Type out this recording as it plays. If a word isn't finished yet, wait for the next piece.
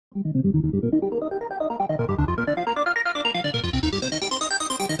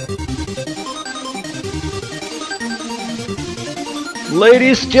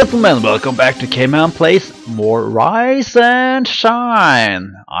Ladies, gentlemen, welcome back to K-Man Plays more Rise and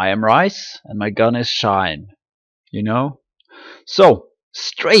Shine. I am Rise and my gun is Shine, you know? So,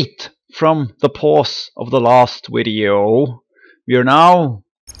 straight from the pause of the last video, we are now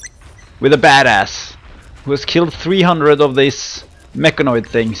with a badass who has killed 300 of these mechanoid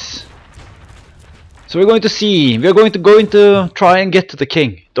things. So we're going to try and get to the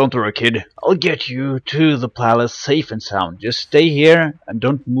king. Don't worry, kid. I'll get you to the palace safe and sound. Just stay here and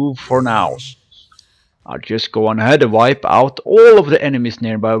don't move for now. I'll just go on ahead and wipe out all of the enemies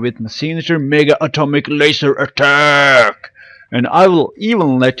nearby with my signature mega atomic laser attack. And I will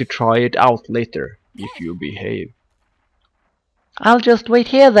even let you try it out later, if you behave. I'll just wait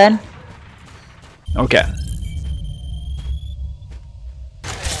here then. Okay.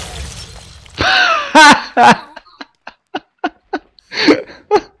 I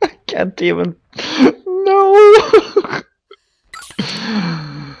can't even. No.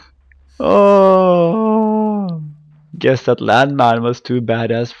 Oh. Guess that landmine was too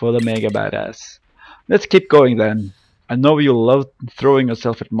badass for the mega badass. Let's keep going then. I know you love throwing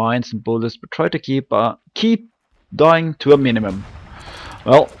yourself at mines and bullets, but try to keep dying to a minimum.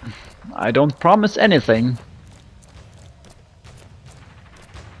 Well, I don't promise anything.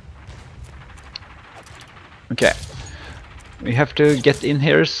 Okay, we have to get in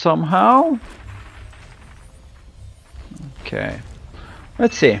here somehow. Okay,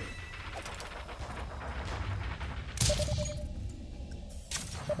 let's see.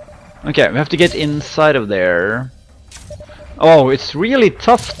 Okay, we have to get inside of there. Oh, it's really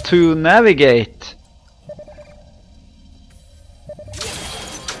tough to navigate.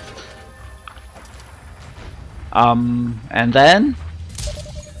 And then?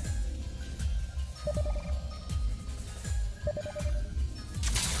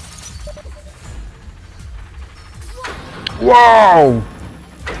 Whoa!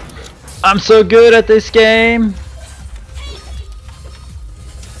 I'm so good at this game!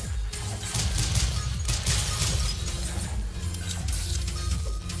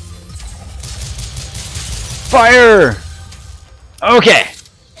 Fire! Okay!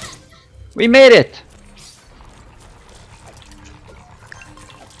 We made it!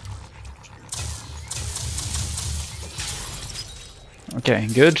 Okay,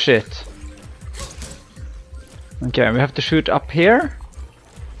 good shit. Okay, we have to shoot up here.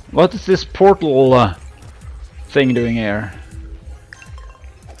 What is this portal thing doing here?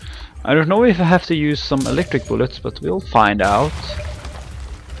 I don't know if I have to use some electric bullets, but we'll find out.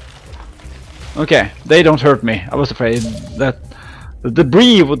 Okay, they don't hurt me. I was afraid that the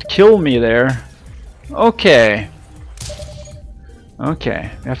debris would kill me there. Okay. Okay,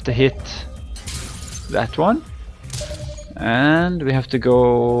 we have to hit that one. And we have to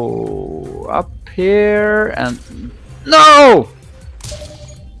go up here and... No!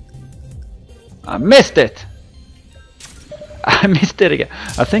 I missed it! I missed it again.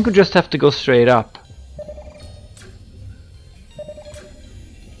 I think we just have to go straight up.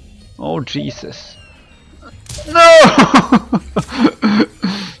 Oh Jesus. No!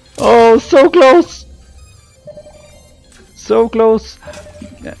 Oh, so close! So close.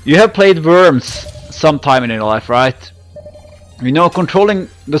 You have played Worms sometime in your life, right? You know, controlling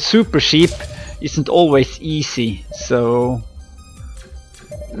the super sheep isn't always easy, so...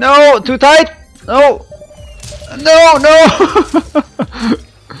 No! Too tight! No! No! No!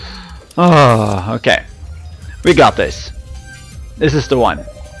 Oh, okay. We got this. This is the one.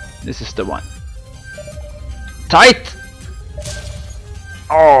 This is the one. Tight!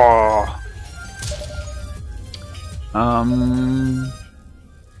 Oh! I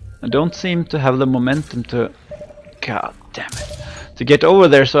don't seem to have the momentum to... God damn it. To get over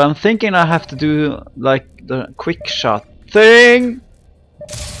there, so I'm thinking I have to do like the quick shot thing.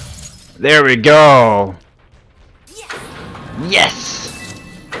 There we go. Yes.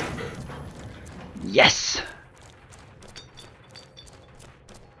 Yes.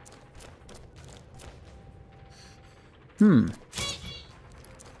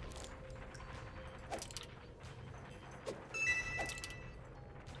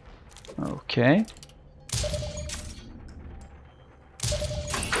 Okay.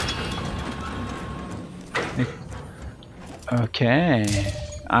 Okay,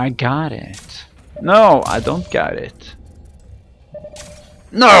 I got it. No, I don't got it.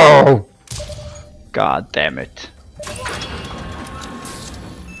 No! God damn it.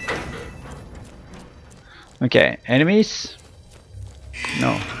 Okay, enemies?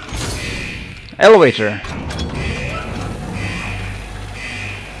 No. Elevator.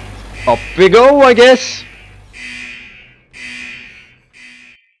 Up we go, I guess.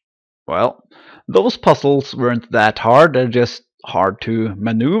 Well, those puzzles weren't that hard, they're just hard to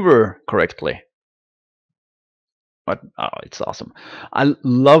maneuver correctly. But oh, it's awesome. I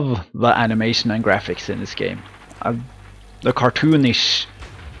love the animation and graphics in this game. The cartoonish.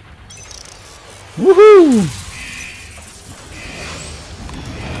 Woohoo!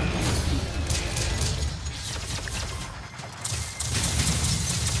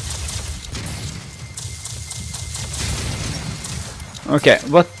 Okay,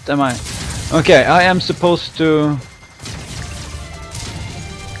 what am I? Okay, I am supposed to...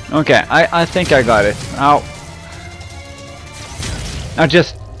 Okay, I think I got it. Ow.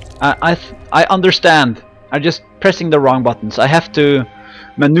 I understand. I'm just pressing the wrong buttons. I have to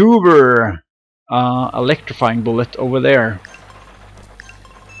maneuver electrifying bullet over there.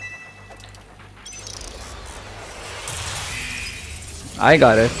 I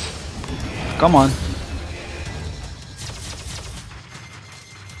got it. Come on.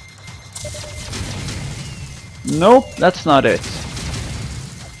 Nope, that's not it.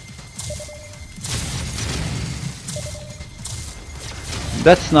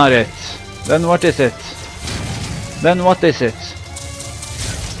 That's not it. Then what is it? Then what is it?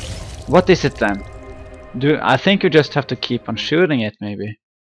 What is it then? I think you just have to keep on shooting it, maybe.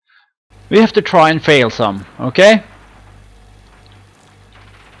 We have to try and fail some, okay?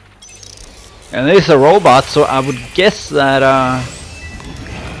 And it is a robot, so I would guess that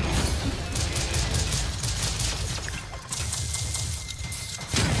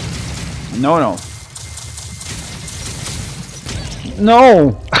no.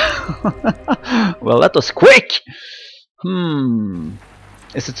 No! Well, that was quick!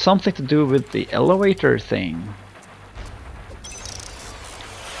 Is it something to do with the elevator thing?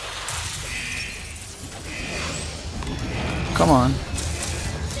 Come on.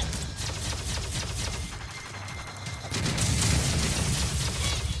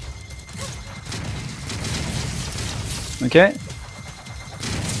 Okay.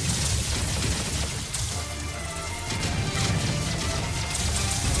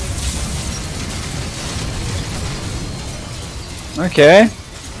 Okay.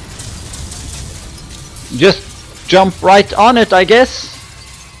 Just jump right on it, I guess.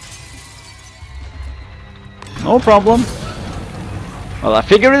 No problem. Well, I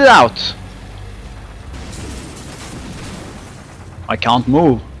figured it out. I can't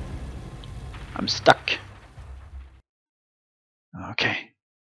move. I'm stuck. Okay.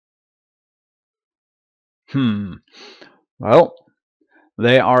 Well,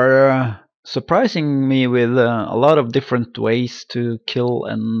 they are surprising me with a lot of different ways to kill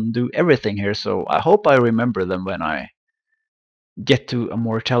and do everything here, so I hope I remember them when I get to a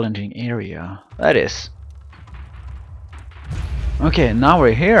more challenging area. That is. Okay, now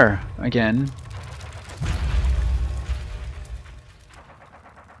we're here again.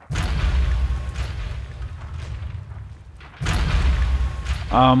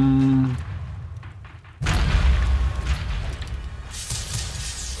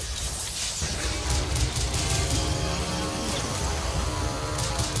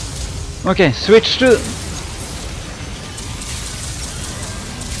 Okay, switch to...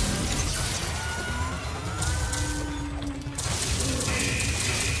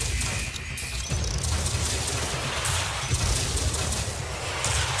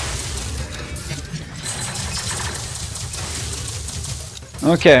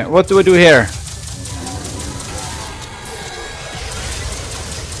 Okay, what do we do here?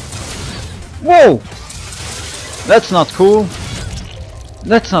 Whoa! That's not cool.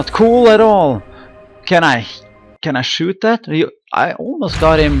 That's not cool at all. Can I shoot that? I almost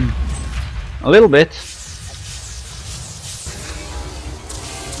got him a little bit.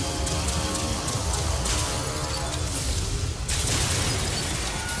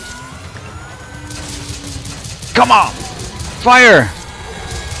 Come on! Fire!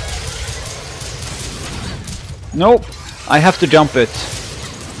 Nope, I have to jump it.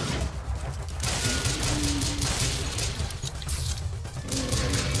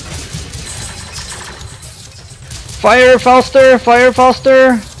 Fire faster! Fire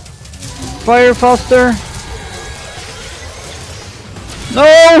faster! Fire faster!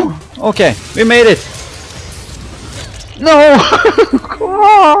 No! Okay, we made it. No!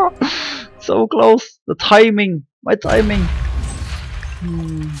 So close. The timing. My timing.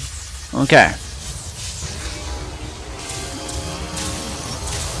 Okay.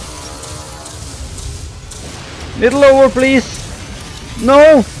 Little lower, please.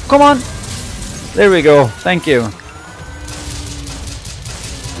 No! Come on! There we go. Thank you.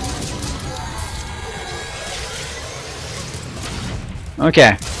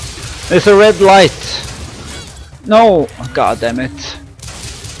 Okay. There's a red light. No, god damn it.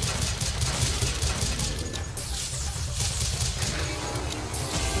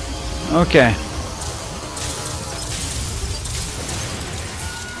 Okay.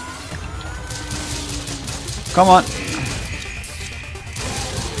 Come on.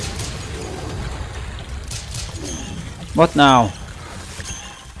 What now?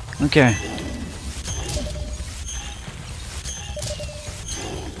 Okay.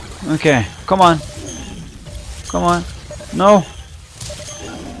 Okay, come on. Come on. No.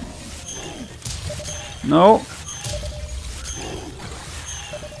 No.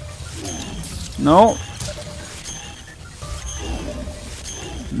 No.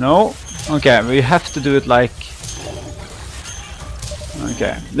 No. Okay, we have to do it like...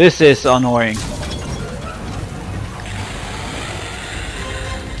 Okay, this is annoying.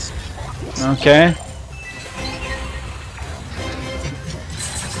 Okay.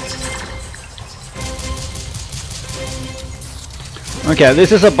 Okay,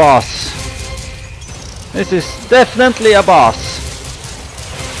 this is a boss. This is definitely a boss.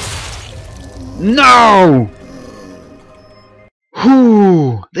 No!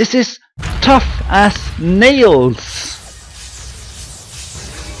 Whew, this is tough as nails.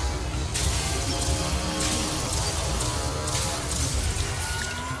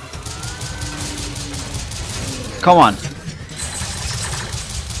 Come on.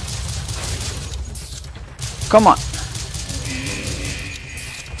 Come on.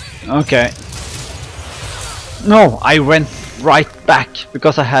 Okay. No, I went right back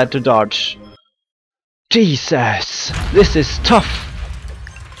because I had to dodge. Jesus, this is tough.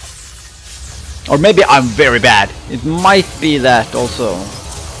 Or maybe I'm very bad. It might be that also.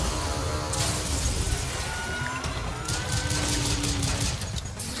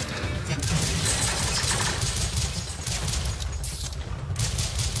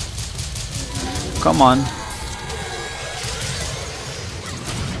 Come on.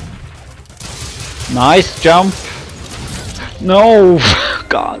 Nice jump. No!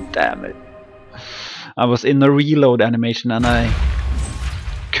 God damn it. I was in the reload animation and I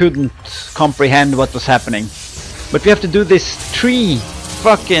couldn't comprehend what was happening. But we have to do this 3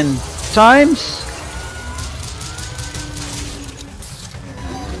 fucking times?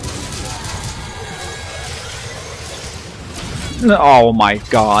 Oh my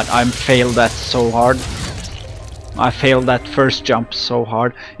god, I failed that so hard. I failed that first jump so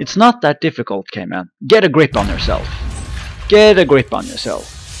hard. It's not that difficult, K-Man. Get a grip on yourself. Get a grip on yourself.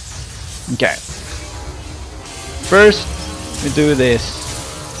 Okay. First, we do this.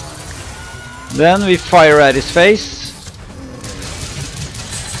 Then we fire at his face.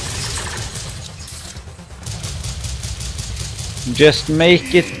 Just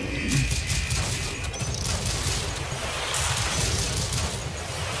make it...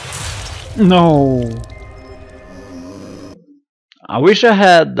 No. I wish I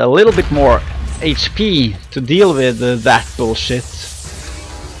had a little bit more HP to deal with that bullshit.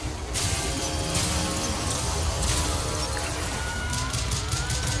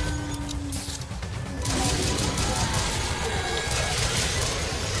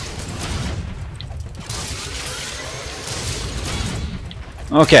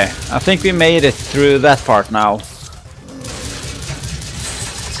 Okay, I think we made it through that part now.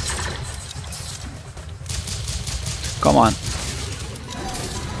 Come on.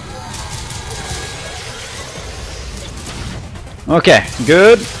 Okay,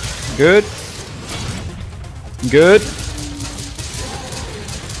 good, good, good.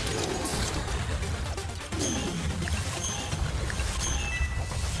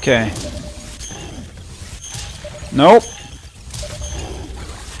 Okay. Nope.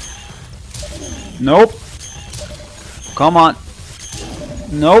 Nope. Come on.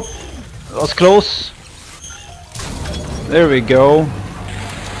 Nope. That was close. There we go.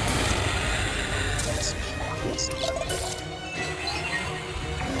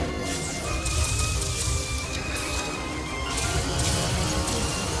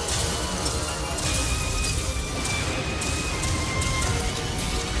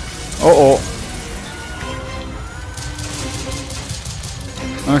 Uh-oh.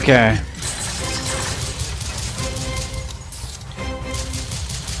 Okay.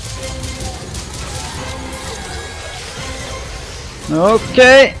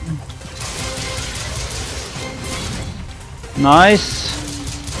 Okay. Nice.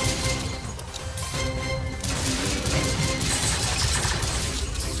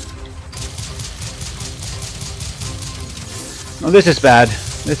 Oh, this is bad.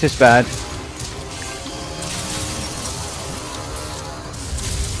 This is bad.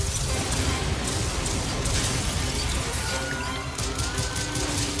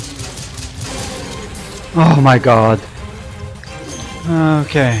 Oh my god.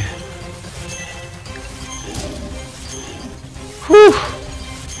 Okay. Whew.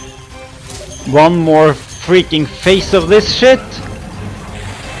 One more freaking face of this shit.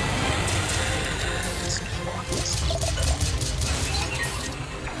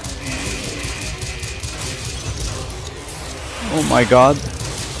 Oh my god.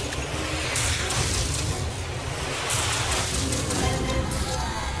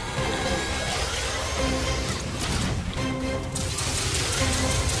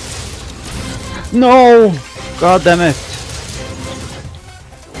 No! God damn it.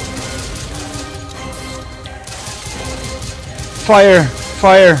 Fire!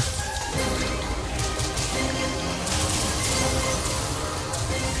 Fire!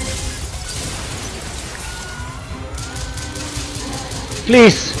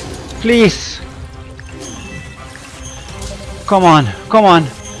 Please! Please! Come on! Come on!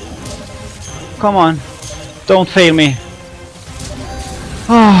 Come on! Don't fail me!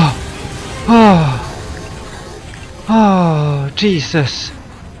 Oh! Oh! Oh! Jesus!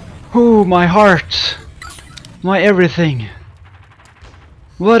 Oh, my heart! My everything!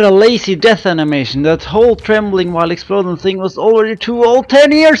 What a lazy death animation! That whole trembling while exploding thing was already too old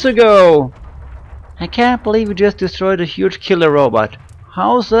 10 years ago! I can't believe we just destroyed a huge killer robot.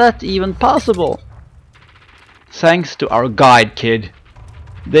 How's that even possible? Thanks to our guide, kid.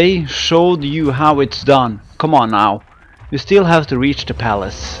 They showed you how it's done. Come on now. You still have to reach the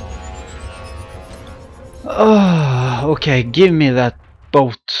palace. Okay, give me that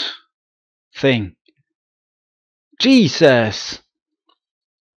boat thing. Jesus!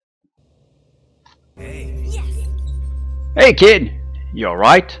 Hey kid, you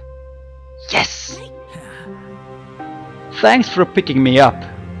alright? Yes! Thanks for picking me up.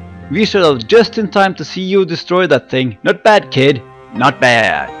 We should have just in time to see you destroy that thing. Not bad, kid. Not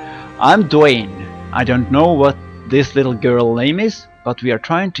bad. I'm Dwayne. I don't know what this little girl name is, but we are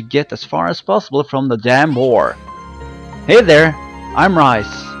trying to get as far as possible from the damn war. Hey there, I'm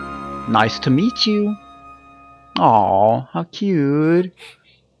Rice. Nice to meet you. Aw, how cute.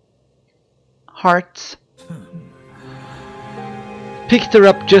 Hearts. Picked her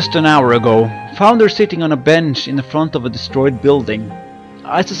up just an hour ago. Found her sitting on a bench in the front of a destroyed building.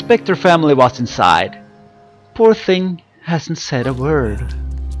 I suspect her family was inside. Poor thing hasn't said a word.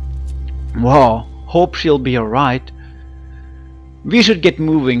 Wow, hope she'll be alright. We should get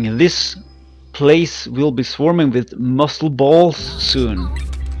moving. This place will be swarming with muscle balls soon.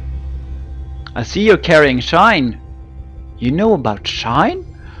 I see you're carrying Shine. You know about Shine?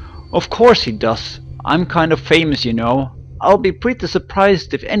 Of course he does. I'm kind of famous, you know. I'll be pretty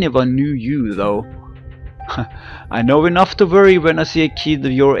surprised if anyone knew you, though. I know enough to worry when I see a kid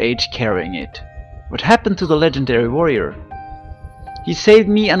of your age carrying it. What happened to the legendary warrior? He saved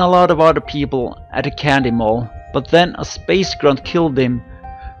me and a lot of other people at a candy mall, but then a space grunt killed him.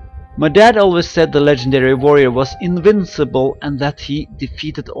 My dad always said the legendary warrior was invincible and that he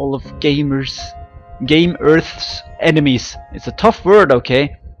defeated all of Game Earth's enemies. It's a tough word,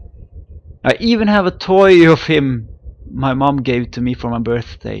 okay? I even have a toy of him my mom gave to me for my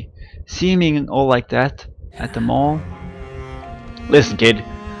birthday. Seeming all like that at the mall. Listen kid,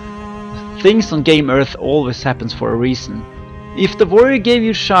 things on Game Earth always happens for a reason. If the warrior gave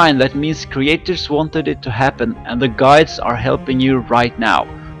you Shine, that means creators wanted it to happen and the guides are helping you right now.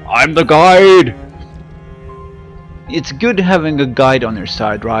 I'm the guide! It's good having a guide on your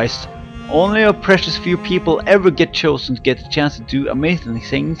side, Rice. Only a precious few people ever get chosen to get a chance to do amazing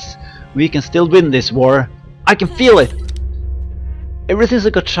things. We can still win this war. I can feel it! Ever since I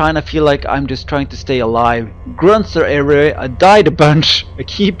got Shine, I feel like I'm just trying to stay alive. Grunts are everywhere, I died a bunch, I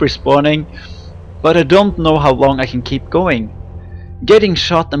keep respawning, but I don't know how long I can keep going. Getting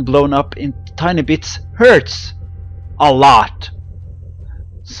shot and blown up in tiny bits hurts. A lot.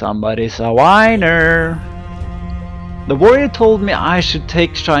 Somebody's a whiner. The warrior told me I should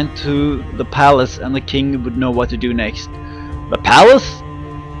take Shine to the palace and the king would know what to do next. The palace?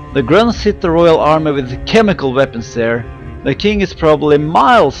 The grunts hit the royal army with chemical weapons there. The king is probably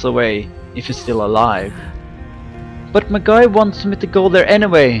miles away, if he's still alive. But my guy wants me to go there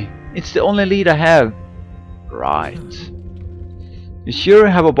anyway. It's the only lead I have. Right. You sure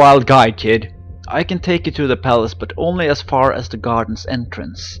have a wild guy, kid. I can take you to the palace, but only as far as the garden's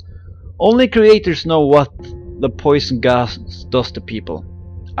entrance. Only creators know what the poison gas does to people.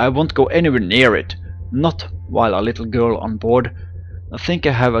 I won't go anywhere near it. Not while a little girl on board. I think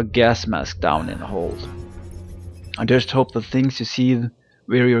I have a gas mask down in the hold. I just hope the things you see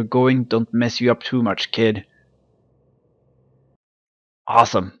where you're going don't mess you up too much, kid.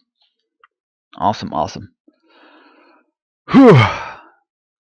 Awesome. Awesome, awesome. Whew.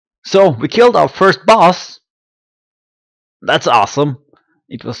 So we killed our first boss. That's awesome.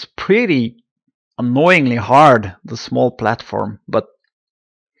 It was pretty annoyingly hard, the small platform, but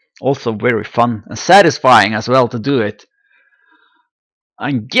also very fun and satisfying as well to do it.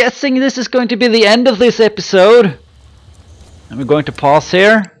 I'm guessing this is going to be the end of this episode. And we're going to pause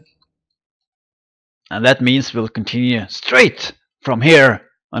here. And that means we'll continue straight from here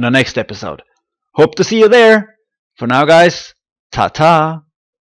on the next episode. Hope to see you there. For now, guys, ta-ta.